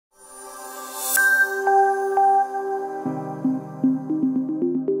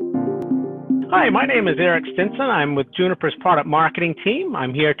Hi, my name is Eric Stinson. I'm with Juniper's product marketing team.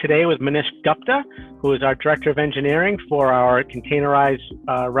 I'm here today with Manish Gupta, who is our Director of Engineering for our containerized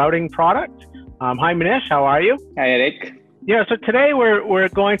routing product. Hi, Manish. How are you? Hi, Eric. Yeah, so today we're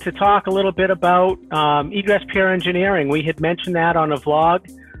going to talk a little bit about Egress Peer Engineering. We had mentioned that on a vlog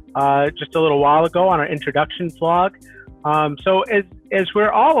just a little while ago on our introduction vlog. So as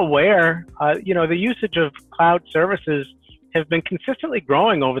we're all aware, the usage of cloud services have been consistently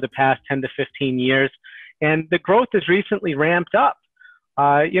growing over the past 10 to 15 years, and the growth has recently ramped up,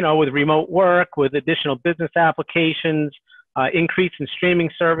 with remote work, with additional business applications, increase in streaming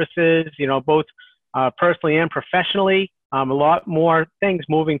services, both personally and professionally, a lot more things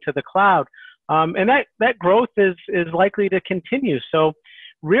moving to the cloud. And that growth is likely to continue. So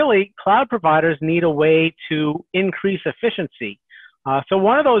really, cloud providers need a way to increase efficiency. So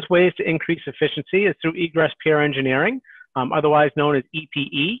one of those ways to increase efficiency is through Egress Peer Engineering, otherwise known as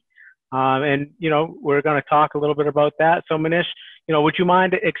EPE. And we're going to talk a little bit about that. So Manish, would you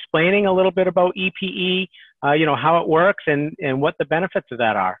mind explaining a little bit about EPE, how it works and what the benefits of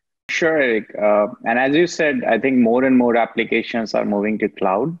that are? Sure, Eric. And as you said, I think more and more applications are moving to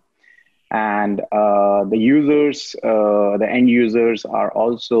cloud. And the end users are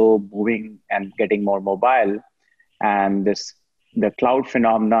also moving and getting more mobile. And the cloud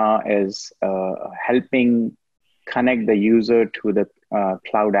phenomena is helping connect the user to the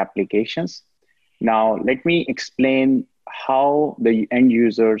cloud applications. Now, let me explain how the end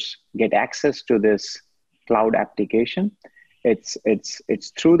users get access to this cloud application. It's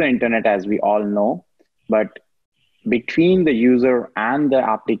through the internet, as we all know, but between the user and the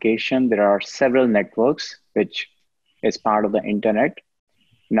application, there are several networks, which is part of the internet.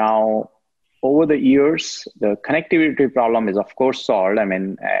 Now, over the years, the connectivity problem is, of course, solved. I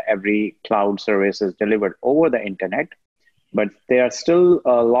mean, every cloud service is delivered over the internet, but there are still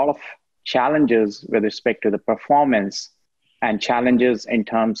a lot of challenges with respect to the performance and challenges in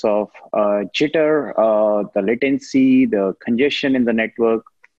terms of jitter, the latency, the congestion in the network,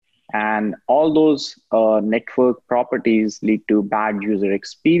 and all those network properties lead to bad user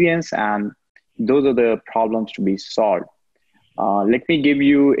experience, and those are the problems to be solved. Let me give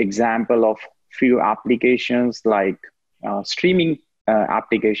you example of few applications like streaming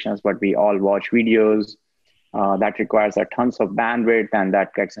applications, but we all watch videos that requires a tons of bandwidth, and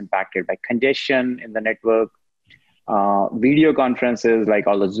that gets impacted by congestion in the network. Video conferences like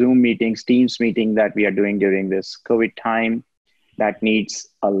all the Zoom meetings, Teams meeting that we are doing during this COVID time, that needs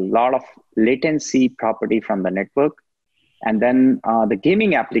a lot of latency property from the network. And then the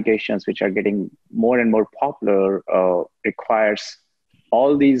gaming applications, which are getting more and more popular, requires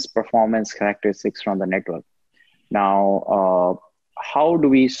all these performance characteristics from the network. Now, how do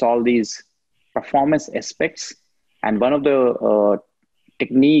we solve these performance aspects? And one of the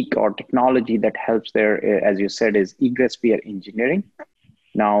technique or technology that helps there, as you said, is Egress Peer Engineering.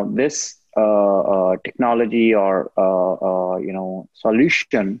 Now, this technology or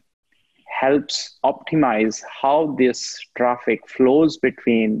solution helps optimize how this traffic flows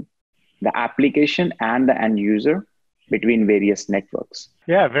between the application and the end user between various networks.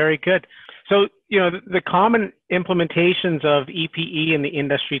 Yeah, very good. So, the common implementations of EPE in the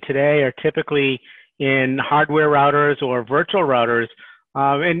industry today are typically in hardware routers or virtual routers.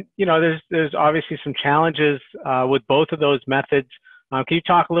 There's obviously some challenges with both of those methods. Can you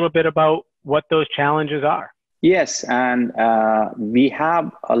talk a little bit about what those challenges are? Yes, and we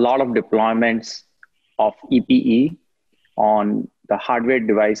have a lot of deployments of EPE on the hardware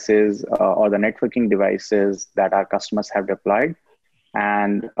devices or the networking devices that our customers have deployed.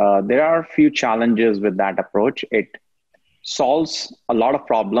 And there are a few challenges with that approach. It solves a lot of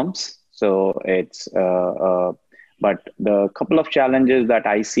problems. So but the couple of challenges that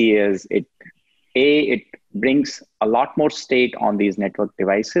I see is it brings a lot more state on these network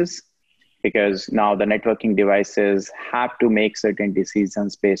devices, because now the networking devices have to make certain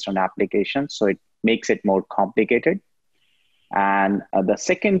decisions based on applications. So it makes it more complicated. And the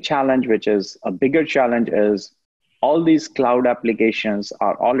second challenge, which is a bigger challenge, is all these cloud applications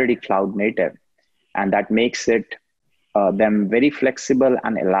are already cloud native. And that makes them very flexible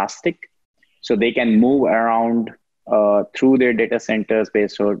and elastic. So they can move around through their data centers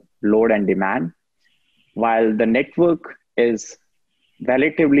based on load and demand, while the network is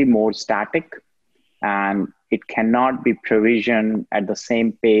relatively more static and it cannot be provisioned at the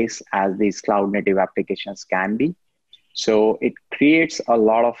same pace as these cloud native applications can be. So it creates a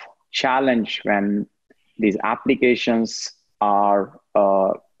lot of challenge when these applications are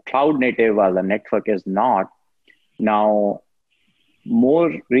cloud native while the network is not. Now,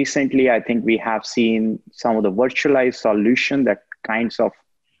 more recently, I think we have seen some of the virtualized solution that kinds of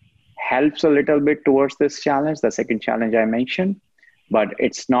helps a little bit towards this challenge, the second challenge I mentioned, but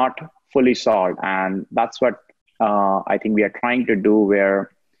it's not fully solved. And that's what I think we are trying to do,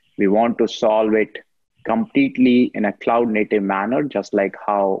 where we want to solve it completely in a cloud native manner, just like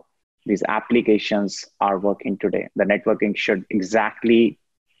how these applications are working today. The networking should exactly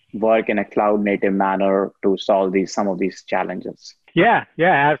work in a cloud native manner to solve some of these challenges. Yeah,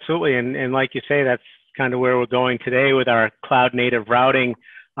 absolutely. And like you say, that's kind of where we're going today with our cloud native routing,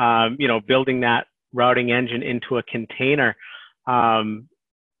 building that routing engine into a container.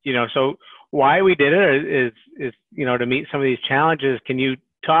 So why we did it is to meet some of these challenges. Can you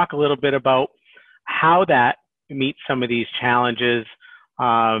talk a little bit about how that meets some of these challenges,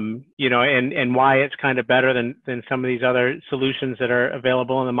 and why it's kind of better than some of these other solutions that are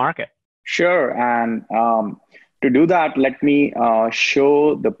available in the market? Sure. And to do that, let me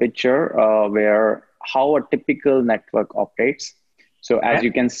show the picture where how a typical network operates. So as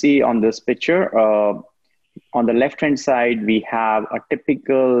you can see on this picture, on the left-hand side, we have a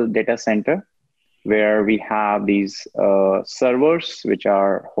typical data center where we have these servers which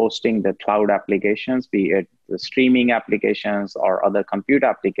are hosting the cloud applications, be it the streaming applications or other compute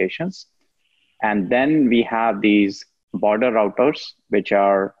applications. And then we have these border routers which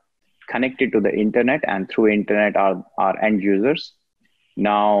are connected to the internet, and through internet are end users.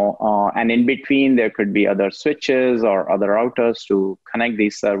 Now, and in between, there could be other switches or other routers to connect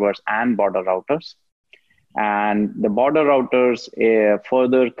these servers and border routers. And the border routers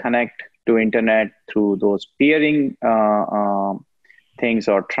further connect to internet through those peering things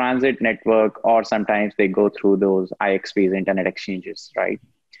or transit network, or sometimes they go through those IXPs, internet exchanges, right?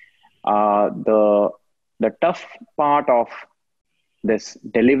 The tough part of this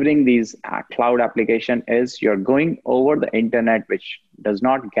delivering these cloud application is you're going over the internet, which does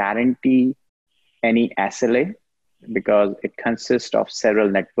not guarantee any SLA, because it consists of several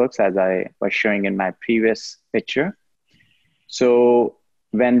networks, as I was showing in my previous picture. So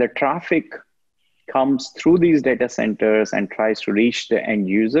when the traffic comes through these data centers and tries to reach the end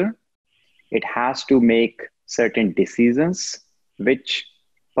user, it has to make certain decisions, which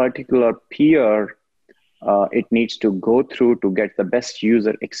particular peer it needs to go through to get the best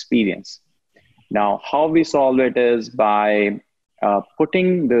user experience. Now, how we solve it is by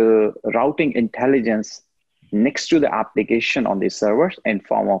putting the routing intelligence next to the application on these servers in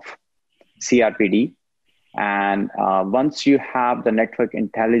form of CRPD. And once you have the network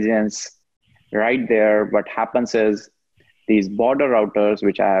intelligence right there, what happens is these border routers,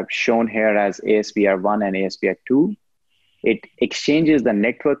 which I have shown here as ASPR1 and ASPR2, it exchanges the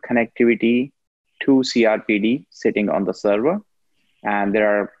network connectivity to CRPD sitting on the server. And there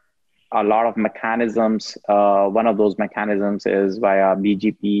are a lot of mechanisms. One of those mechanisms is via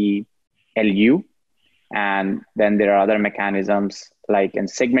BGP LU. And then there are other mechanisms, like in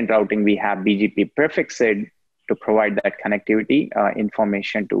segment routing, we have BGP prefix SID to provide that connectivity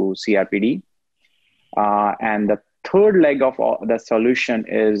information to CRPD. And the third leg of the solution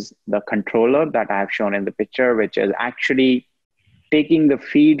is the controller that I have shown in the picture, which is actually taking the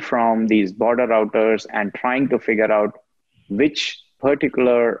feed from these border routers and trying to figure out which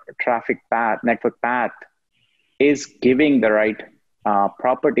particular traffic path, network path, is giving the right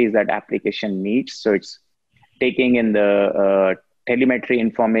properties that application needs. So it's taking in the telemetry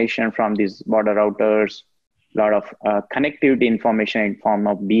information from these border routers, a lot of connectivity information in form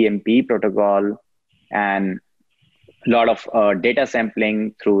of BMP protocol, and a lot of data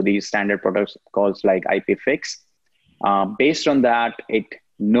sampling through these standard protocols like IPFix. Based on that, it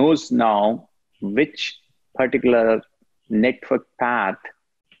knows now which particular network path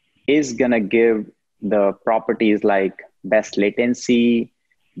is going to give the properties like best latency,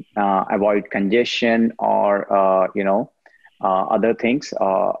 avoid congestion, or other things,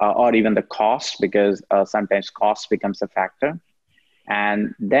 or even the cost, because sometimes cost becomes a factor.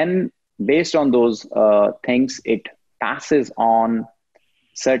 And then based on those things, it passes on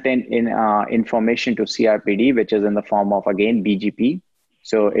certain information to CRPD, which is in the form of, again, BGP.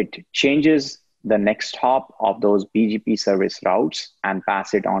 So it changes the next hop of those BGP service routes and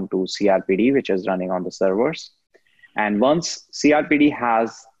pass it on to CRPD, which is running on the servers. And once CRPD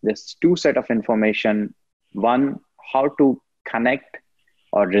has this two set of information, one, how to connect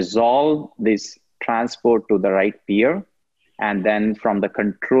or resolve this transport to the right peer, and then from the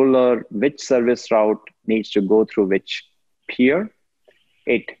controller, which service route needs to go through which peer,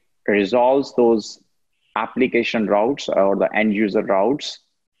 it resolves those application routes or the end user routes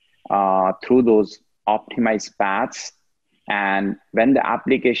through those optimized paths. And when the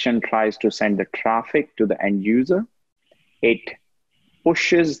application tries to send the traffic to the end user, it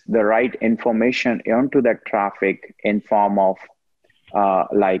pushes the right information into that traffic in form of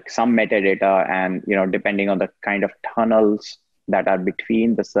like some metadata, and depending on the kind of tunnels that are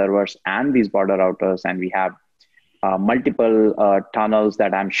between the servers and these border routers, and we have multiple tunnels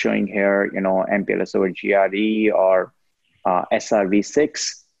that I'm showing here, MPLS over GRE or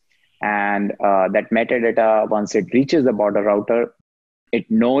SRv6, and that metadata, once it reaches the border router, it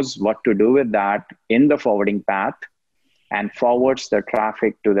knows what to do with that in the forwarding path and forwards the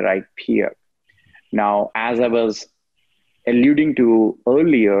traffic to the right peer. Now, as I was alluding to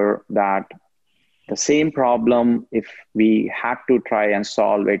earlier, that the same problem, if we had to try and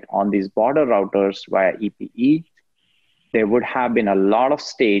solve it on these border routers via EPE, there would have been a lot of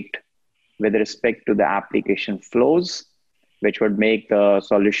state with respect to the application flows, which would make the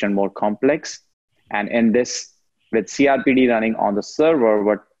solution more complex. And in this, with CRPD running on the server,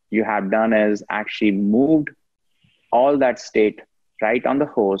 what you have done is actually moved all that state right on the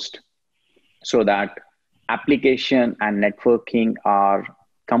host so that application and networking are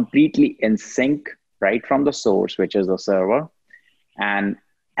completely in sync right from the source, which is the server. And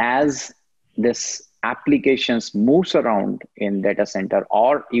as this applications moves around in data center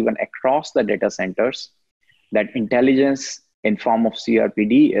or even across the data centers, that intelligence in form of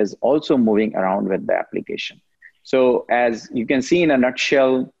CRPD is also moving around with the application. So as you can see in a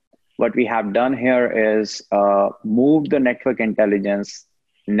nutshell, what we have done here is move the network intelligence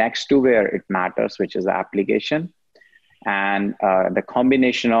next to where it matters, which is the application. And the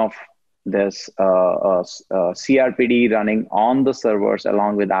combination of this CRPD running on the servers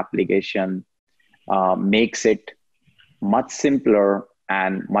along with application makes it much simpler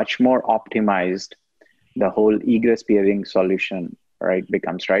and much more optimized. The whole egress peering solution, right,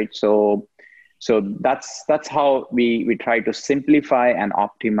 becomes right. So that's how we try to simplify and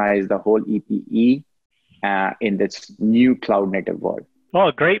optimize the whole EPE in this new cloud native world. Oh,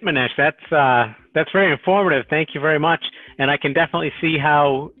 great, Manish. That's very informative. Thank you very much. And I can definitely see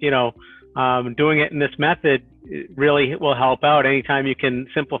how, doing it in this method really will help out. Anytime you can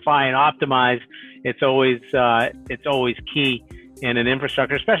simplify and optimize, it's always key in an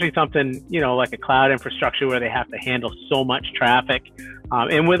infrastructure, especially something, like a cloud infrastructure where they have to handle so much traffic.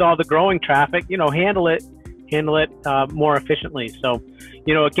 And with all the growing traffic, handle it more efficiently. So,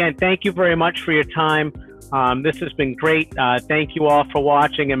 again, thank you very much for your time. This has been great. Thank you all for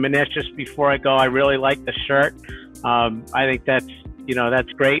watching. And Manish, just before I go, I really like the shirt. I think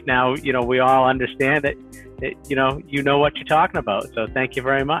that's great. Now, we all understand that you know what you're talking about. So thank you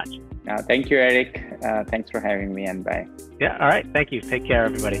very much. Thank you, Eric. Thanks for having me, and bye. Yeah. All right. Thank you. Take care,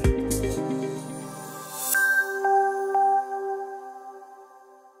 everybody.